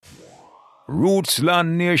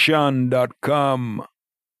RootslandNation.com.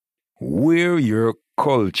 We're your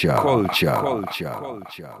culture.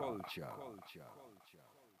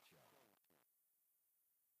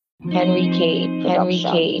 Henry K.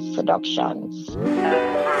 Productions. The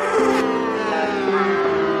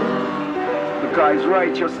guy's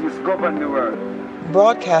righteousness govern the world.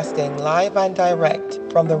 Broadcasting live and direct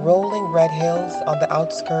from the rolling red hills on the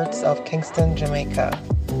outskirts of Kingston, Jamaica.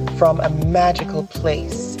 From a magical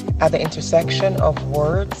place at the intersection of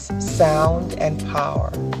words, sound, and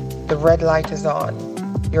power. The red light is on.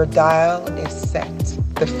 Your dial is set.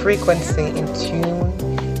 The frequency in tune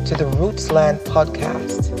to the Rootsland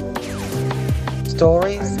podcast.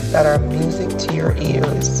 Stories that are music to your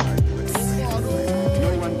ears.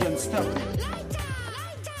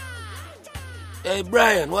 Hey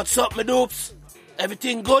Brian, what's up, my dopes?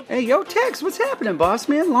 Everything good? Hey, yo, Tex, what's happening, boss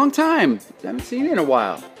man? Long time. Haven't seen you in a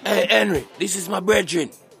while. Hey Henry, this is my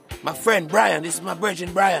brethren. My friend Brian, this is my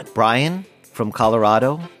brethren Brian. Brian from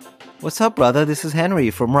Colorado? What's up, brother? This is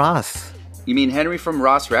Henry from Ross. You mean Henry from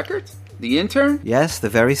Ross Records? The intern? Yes, the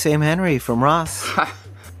very same Henry from Ross.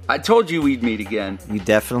 I told you we'd meet again. You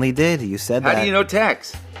definitely did. You said that. How do you know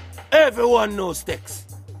Tex? Everyone knows Tex.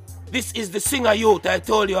 This is the singer youth I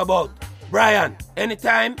told you about. Brian,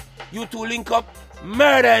 anytime you two link up,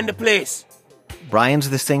 murder in the place. Brian's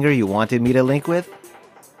the singer you wanted me to link with?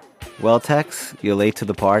 Well, Tex, you're late to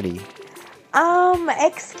the party.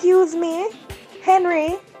 Excuse me?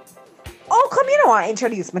 Henry? Oh, come, you know, I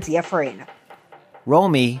introduce me to your friend.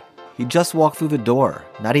 Romy, you just walked through the door.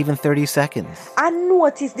 Not even 30 seconds. I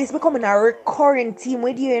noticed this becoming a recurring theme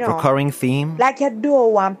with you, you know. Recurring theme? Like you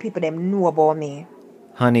don't want people them know about me.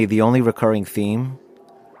 Honey, the only recurring theme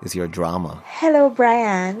is your drama. Hello,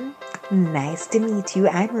 Brian. Nice to meet you.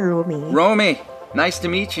 I'm Romy. Romy, nice to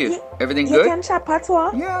meet you. Everything good? You can chat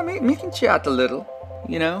patois? Yeah, we can chat a little,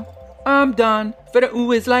 you know. I'm done. For the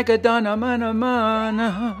ooh is like a donna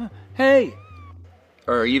mana. Hey.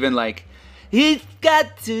 Or even like, we've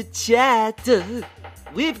got to chat.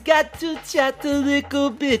 We've got to chat a little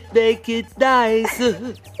bit, make it nice.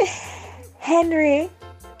 Henry,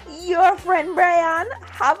 your friend Brian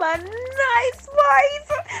have a nice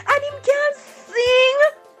voice and him can sing.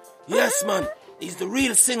 Yes, man. He's the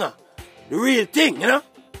real singer. The real thing, you know?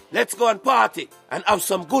 Let's go and party and have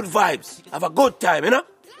some good vibes. Have a good time, you know?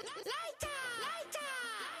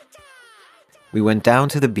 We went down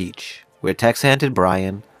to the beach, where Tex handed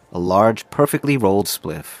Brian a large, perfectly rolled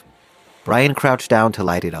spliff. Brian crouched down to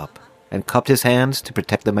light it up, and cupped his hands to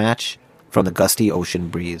protect the match from the gusty ocean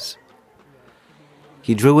breeze.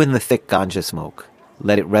 He drew in the thick ganja smoke,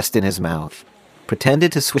 let it rest in his mouth,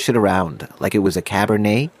 pretended to swish it around like it was a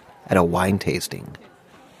Cabernet at a wine tasting.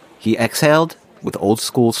 He exhaled with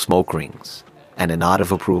old-school smoke rings and a nod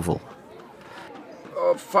of approval.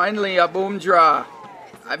 Oh, finally a boom draw.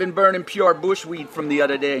 I've been burning pure bushweed from the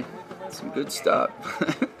other day. Some good stuff.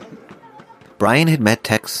 Brian had met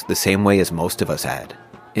Tex the same way as most of us had,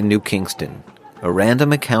 in New Kingston, a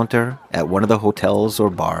random encounter at one of the hotels or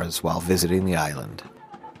bars while visiting the island.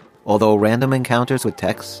 Although random encounters with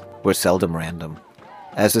Tex were seldom random.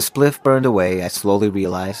 As the spliff burned away, I slowly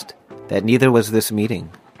realized that neither was this meeting.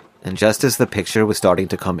 And just as the picture was starting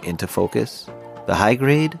to come into focus, the high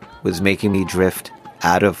grade was making me drift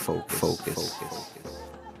out of focus.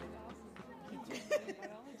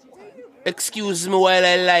 Excuse me while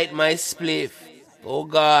I light my spliff. Oh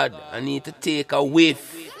God, I need to take a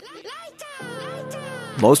whiff.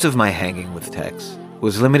 Most of my hanging with Tex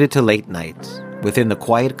was limited to late nights, within the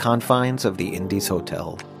quiet confines of the Indies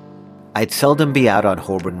Hotel. I'd seldom be out on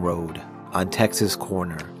Holborn Road, on Tex's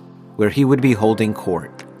corner, where he would be holding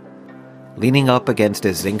court, leaning up against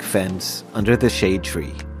a zinc fence under the shade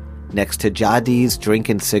tree, next to Jadi's drink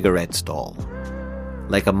and cigarette stall.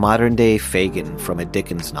 Like a modern-day Fagin from a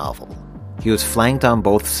Dickens novel, he was flanked on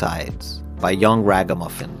both sides by young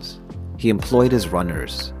ragamuffins he employed as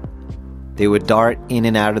runners. They would dart in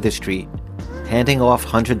and out of the street, handing off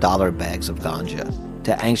 $100 bags of ganja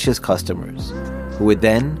to anxious customers, who would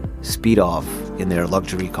then speed off in their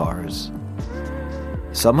luxury cars.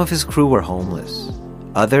 Some of his crew were homeless.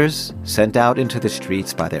 Others sent out into the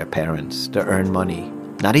streets by their parents to earn money,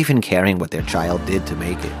 not even caring what their child did to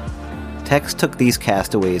make it. Tex took these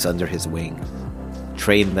castaways under his wing,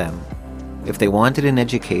 trained them. If they wanted an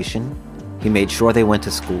education, he made sure they went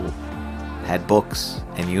to school, had books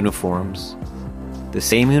and uniforms. The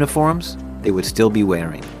same uniforms they would still be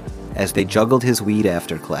wearing as they juggled his weed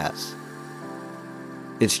after class.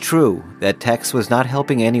 It's true that Tex was not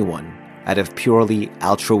helping anyone out of purely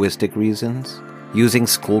altruistic reasons. Using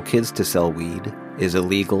school kids to sell weed is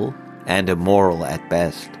illegal and immoral at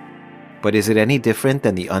best. But is it any different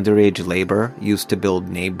than the underage labor used to build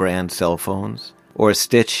name-brand cell phones or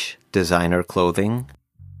stitch designer clothing?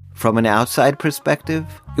 From an outside perspective,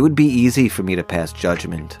 it would be easy for me to pass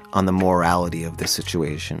judgment on the morality of this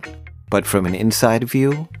situation. But from an inside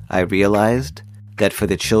view, I realized that for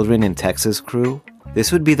the children in Tex's crew,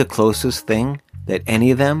 this would be the closest thing that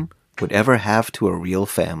any of them would ever have to a real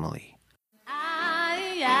family.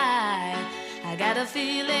 I got a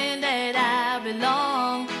feeling that I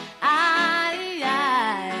belong. I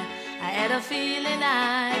had a feeling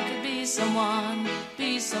I could be someone,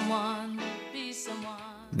 be someone, be someone.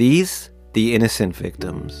 These, the innocent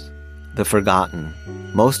victims, the forgotten,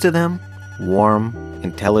 most of them warm,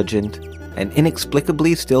 intelligent, and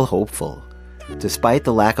inexplicably still hopeful, despite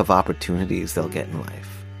the lack of opportunities they'll get in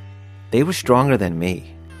life. They were stronger than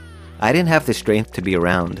me. I didn't have the strength to be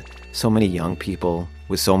around so many young people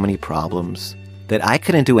with so many problems that I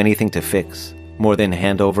couldn't do anything to fix more than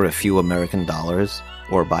hand over a few American dollars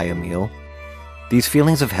or buy a meal. These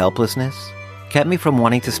feelings of helplessness kept me from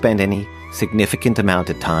wanting to spend any significant amount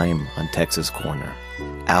of time on Tex's Corner,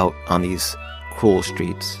 out on these cruel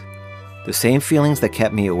streets. The same feelings that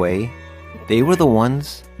kept me away, they were the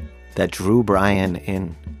ones that drew Brian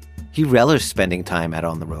in. He relished spending time out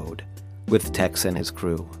on the road with Tex and his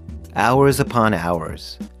crew, hours upon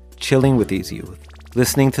hours, chilling with these youth,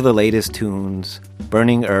 listening to the latest tunes,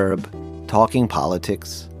 burning herb, talking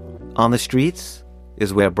politics. On the streets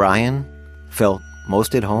is where Brian felt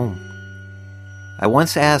most at home. I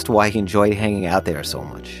once asked why he enjoyed hanging out there so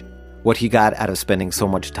much, what he got out of spending so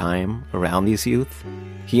much time around these youth.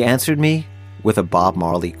 He answered me with a Bob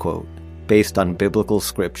Marley quote based on biblical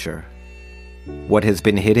scripture. What has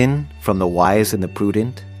been hidden from the wise and the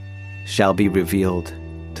prudent shall be revealed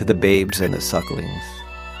to the babes and the sucklings.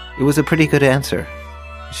 It was a pretty good answer.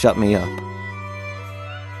 Shut me up.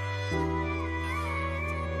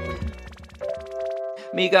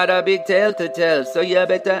 Me got a big tale to tell, so you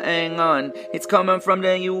better hang on. It's coming from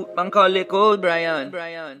the youth and call it Cold Brian.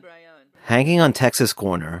 Hanging on Tex's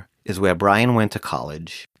Corner is where Brian went to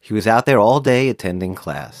college. He was out there all day attending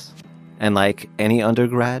class. And like any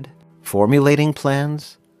undergrad, formulating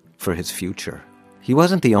plans for his future. He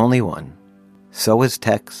wasn't the only one. So was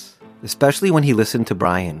Tex, especially when he listened to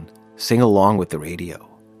Brian sing along with the radio.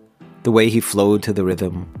 The way he flowed to the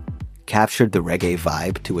rhythm captured the reggae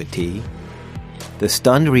vibe to a T. The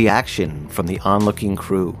stunned reaction from the onlooking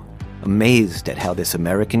crew, amazed at how this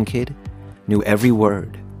American kid knew every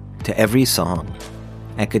word to every song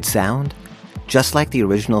and could sound just like the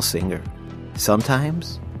original singer,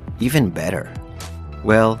 sometimes even better.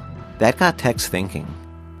 Well, that got Tex thinking.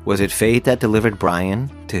 Was it fate that delivered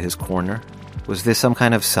Brian to his corner? Was this some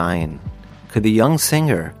kind of sign? Could the young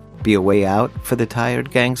singer be a way out for the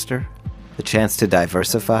tired gangster? The chance to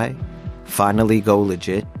diversify? Finally go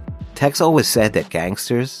legit? Tex always said that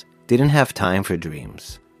gangsters didn't have time for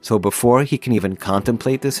dreams. So before he can even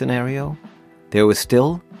contemplate the scenario, there was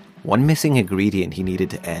still one missing ingredient he needed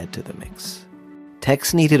to add to the mix.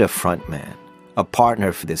 Tex needed a frontman, a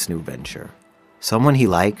partner for this new venture. Someone he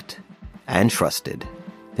liked and trusted,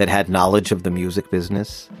 that had knowledge of the music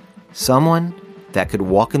business. Someone that could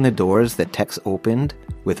walk in the doors that Tex opened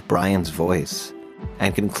with Brian's voice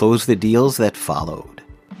and can close the deals that followed.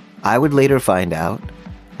 I would later find out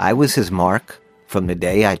I was his mark from the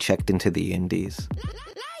day I checked into the Indies.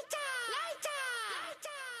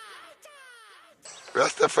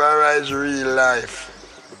 Rastafari is real life,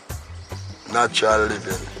 natural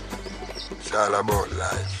living. It's all about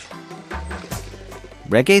life.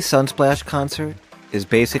 Reggae Sunsplash Concert is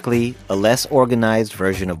basically a less organized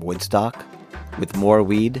version of Woodstock, with more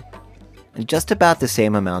weed, and just about the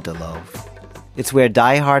same amount of love. It's where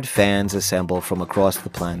die-hard fans assemble from across the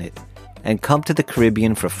planet and come to the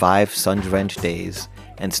Caribbean for 5 sun-drenched days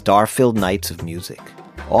and star-filled nights of music.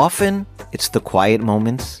 Often, it's the quiet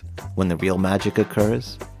moments when the real magic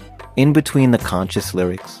occurs, in between the conscious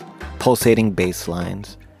lyrics, pulsating bass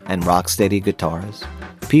lines, and rock-steady guitars.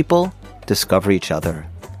 People discover each other.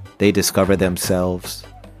 They discover themselves.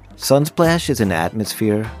 Sunsplash is an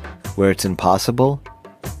atmosphere where it's impossible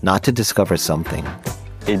not to discover something.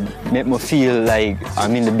 It made me feel like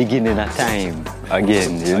I'm in the beginning of time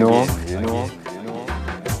again, you know?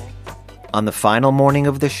 On the final morning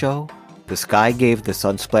of the show, the sky gave the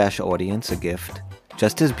Sunsplash audience a gift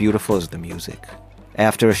just as beautiful as the music.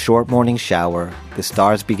 After a short morning shower, the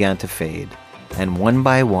stars began to fade, and one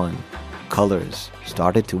by one, colors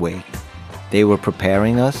started to wake. They were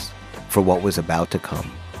preparing us for what was about to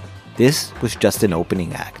come. This was just an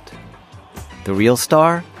opening act. The real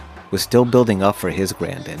star was still building up for his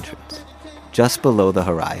grand entrance, just below the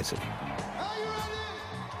horizon.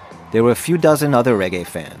 There were a few dozen other reggae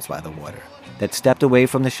fans by the water that stepped away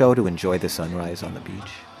from the show to enjoy the sunrise on the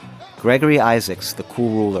beach. Gregory Isaacs, the cool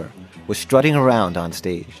ruler, was strutting around on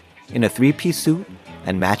stage in a three-piece suit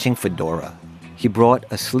and matching fedora. He brought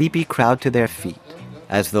a sleepy crowd to their feet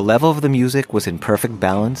as the level of the music was in perfect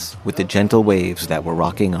balance with the gentle waves that were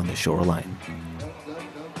rocking on the shoreline.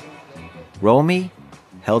 Romy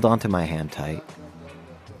held onto my hand tight.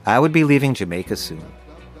 I would be leaving Jamaica soon,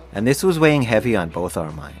 and this was weighing heavy on both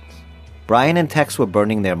our minds. Brian and Tex were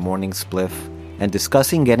burning their morning spliff and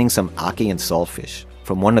discussing getting some ackee and saltfish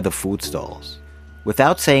from one of the food stalls.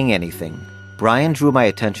 Without saying anything, Brian drew my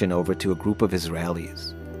attention over to a group of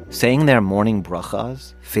Israelis, saying their morning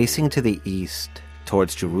brachas facing to the east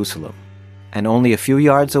towards Jerusalem. And only a few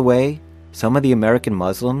yards away, some of the American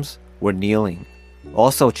Muslims were kneeling,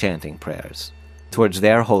 also chanting prayers towards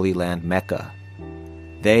their holy land, Mecca.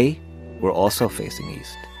 They were also facing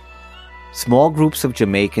east. Small groups of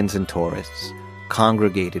Jamaicans and tourists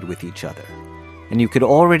congregated with each other, and you could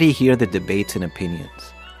already hear the debates and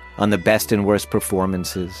opinions on the best and worst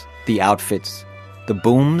performances, the outfits, the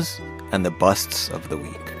booms, and the busts of the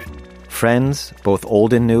week. Friends, both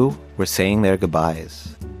old and new, were saying their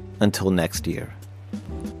goodbyes until next year.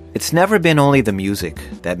 It's never been only the music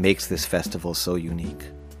that makes this festival so unique.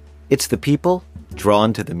 It's the people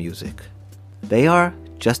drawn to the music. They are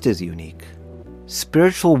just as unique.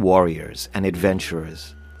 Spiritual warriors and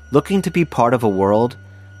adventurers looking to be part of a world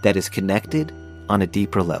that is connected on a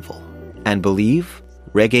deeper level and believe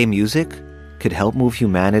reggae music could help move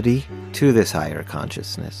humanity to this higher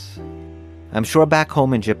consciousness. I'm sure back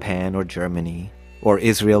home in Japan or Germany or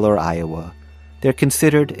Israel or Iowa, they're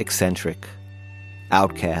considered eccentric,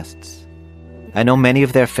 outcasts. I know many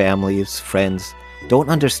of their families, friends, don't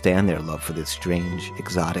understand their love for this strange,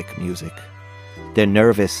 exotic music. They're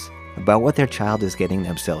nervous about what their child is getting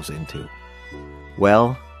themselves into.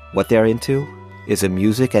 Well, what they're into is a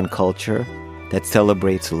music and culture that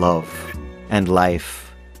celebrates love and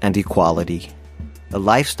life and equality. A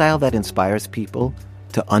lifestyle that inspires people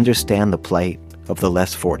to understand the plight of the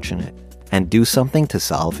less fortunate and do something to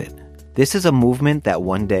solve it. This is a movement that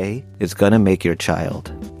one day is going to make your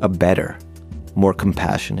child a better, more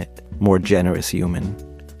compassionate, more generous human.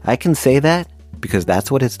 I can say that because that's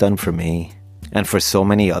what it's done for me and for so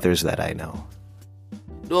many others that I know.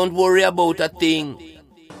 Don't worry about a thing,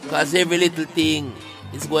 because every little thing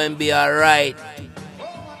is going to be alright.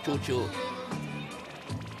 Choo-choo.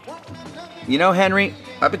 You know, Henry,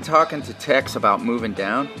 I've been talking to Tex about moving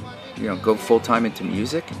down, go full-time into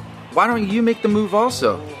music. Why don't you make the move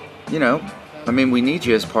also? We need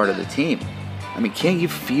you as part of the team. Can't you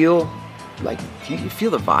feel the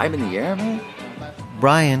vibe in the air, man?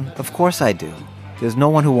 Brian, of course I do. There's no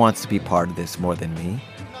one who wants to be part of this more than me.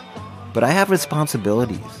 But I have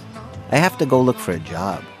responsibilities. I have to go look for a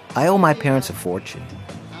job. I owe my parents a fortune.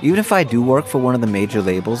 Even if I do work for one of the major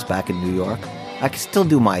labels back in New York, I can still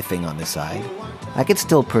do my thing on the side. I can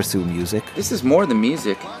still pursue music. This is more than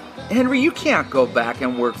music. Henry, you can't go back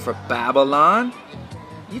and work for Babylon.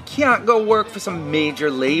 You can't go work for some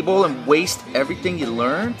major label and waste everything you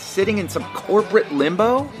learned sitting in some corporate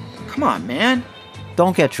limbo. Come on, man.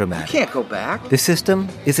 Don't get dramatic. You can't go back. The system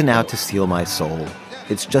isn't out to steal my soul.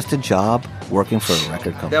 It's just a job working for a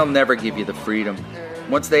record company. They'll never give you the freedom.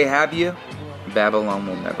 Once they have you, Babylon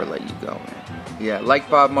will never let you go, man. Yeah, like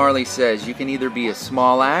Bob Marley says, you can either be a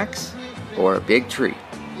small axe or a big tree.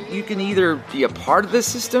 You can either be a part of the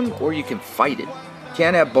system or you can fight it.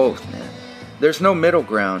 Can't have both, man. There's no middle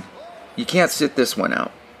ground. You can't sit this one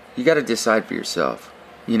out. You gotta decide for yourself.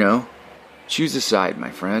 Choose a side, my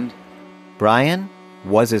friend. Brian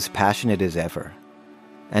was as passionate as ever.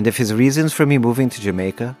 And if his reasons for me moving to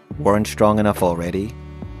Jamaica weren't strong enough already,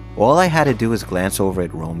 all I had to do was glance over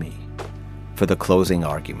at Romy for the closing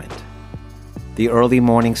argument. The early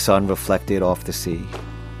morning sun reflected off the sea.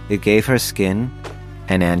 It gave her skin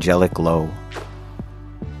an angelic glow.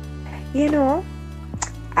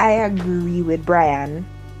 I agree with Brian.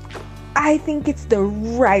 I think it's the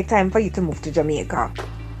right time for you to move to Jamaica.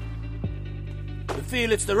 You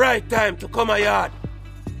feel it's the right time to come a yard.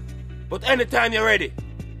 But anytime you're ready,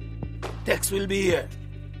 Tex will be here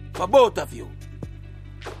for both of you.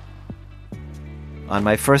 On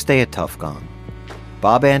my first day at Tough Gong,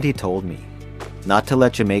 Bob Andy told me not to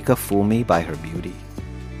let Jamaica fool me by her beauty.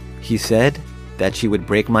 He said that she would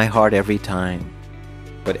break my heart every time,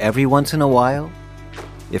 but every once in a while,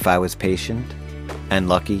 if I was patient and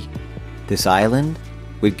lucky, this island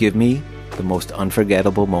would give me the most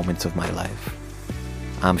unforgettable moments of my life.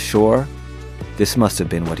 I'm sure this must have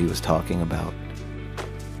been what he was talking about.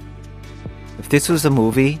 If this was a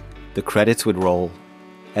movie, the credits would roll,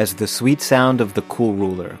 as the sweet sound of the Cool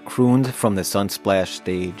Ruler crooned from the Sunsplash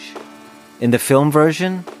stage. In the film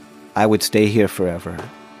version, I would stay here forever.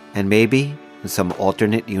 And maybe, in some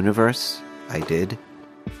alternate universe, I did.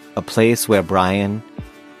 A place where Brian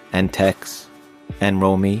and Tex and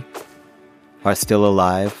Romy are still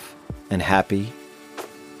alive and happy.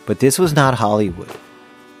 But this was not Hollywood.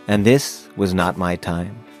 And this was not my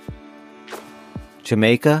time.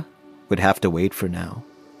 Jamaica would have to wait for now.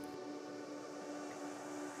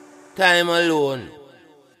 Time alone.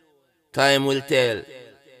 Time will tell.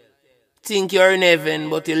 Think you're in heaven,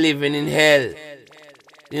 but you're living in hell.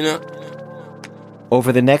 You know?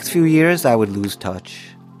 Over the next few years, I would lose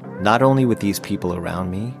touch, not only with these people around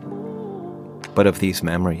me, but of these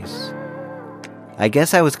memories. I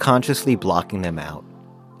guess I was consciously blocking them out.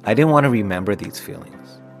 I didn't want to remember these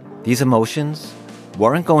feelings. These emotions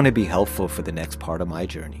weren't going to be helpful for the next part of my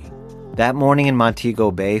journey. That morning in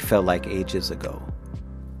Montego Bay felt like ages ago.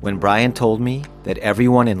 When Brian told me that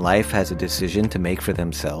everyone in life has a decision to make for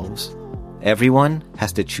themselves, everyone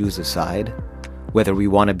has to choose a side, whether we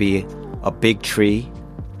want to be a big tree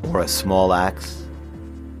or a small axe.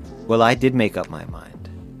 Well, I did make up my mind,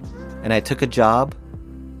 and I took a job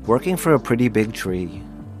working for a pretty big tree.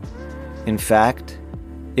 In fact,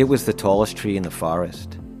 it was the tallest tree in the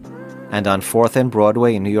forest, and on 4th and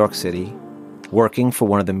Broadway in New York City, working for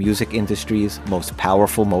one of the music industry's most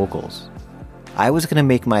powerful moguls. I was going to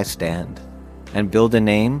make my stand and build a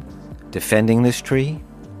name defending this tree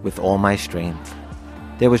with all my strength.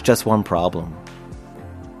 There was just one problem.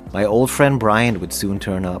 My old friend Brian would soon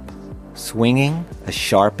turn up, swinging a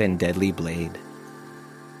sharp and deadly blade.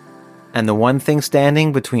 And the one thing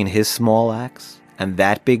standing between his small axe and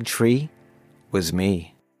that big tree was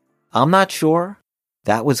me. I'm not sure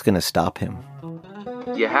that was going to stop him.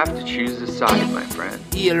 You have to choose a side, my friend.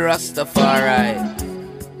 Hail Rastafari.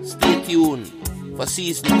 Stay tuned for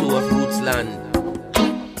season 2 of Rootsland.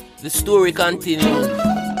 The story continues.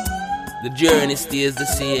 The journey stays the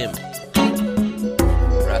same.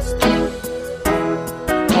 Rasta.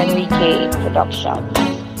 Henry K. Productions.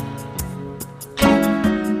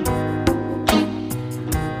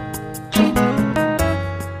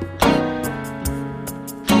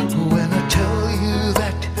 When I tell you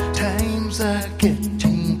that times are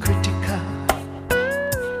getting critical,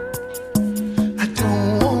 I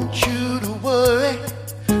don't want you to worry.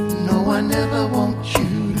 No, I never want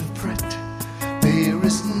you to fret. There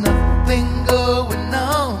is nothing going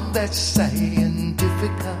on that's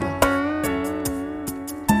scientific.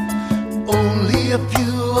 Only a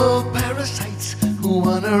few old parasites who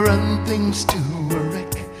wanna run things to a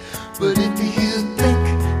wreck. But if you think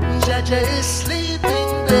Jaja is sleeping,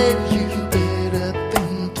 then you better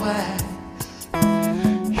think twice.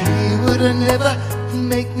 He would never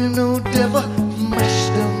make no devil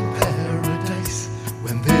mushroom paradise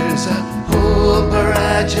when there's a whole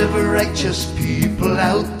barrage of righteous people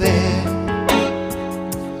out there,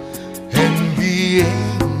 and we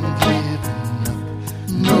ain't giving up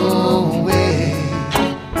no way.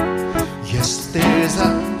 Yes, there's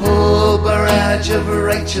a whole barrage of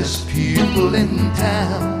righteous people in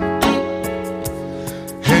town,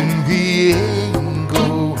 and we ain't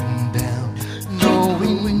going down. No,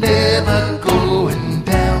 we never going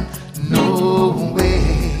down. No way.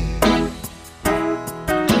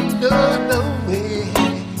 No way.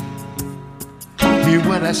 Hear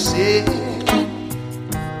what I say,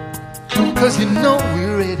 'cause you know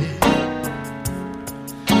we're ready.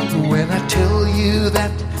 When I tell you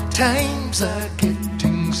that times are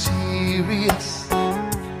getting serious,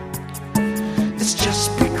 it's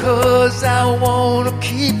just because I want to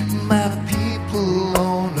keep my people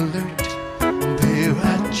on alert. There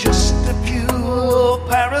are just a few old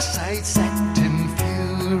parasites acting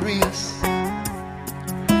furious,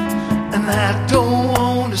 and I don't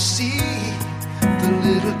want to see the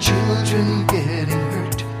little children getting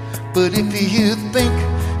hurt. But if you think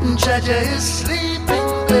Jaja is sleeping,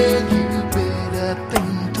 then you better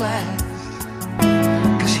think twice,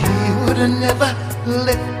 'cause he would never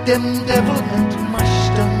let them devil hunt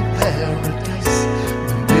mushroom paradise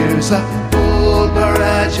when there's a whole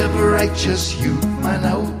barrage of righteous youth man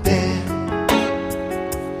out there,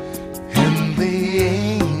 and they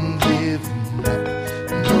ain't giving up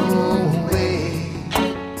no way.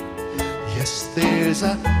 Yes, there's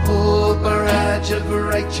a whole barrage of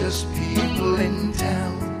righteous people in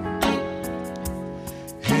town,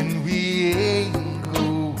 and we ain't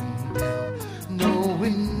going down. No,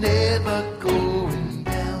 we're never going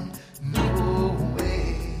down. No way.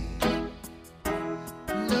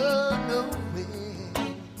 No way.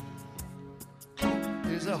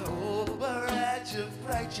 There's a whole barrage of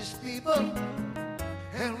righteous people,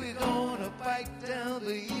 and we don't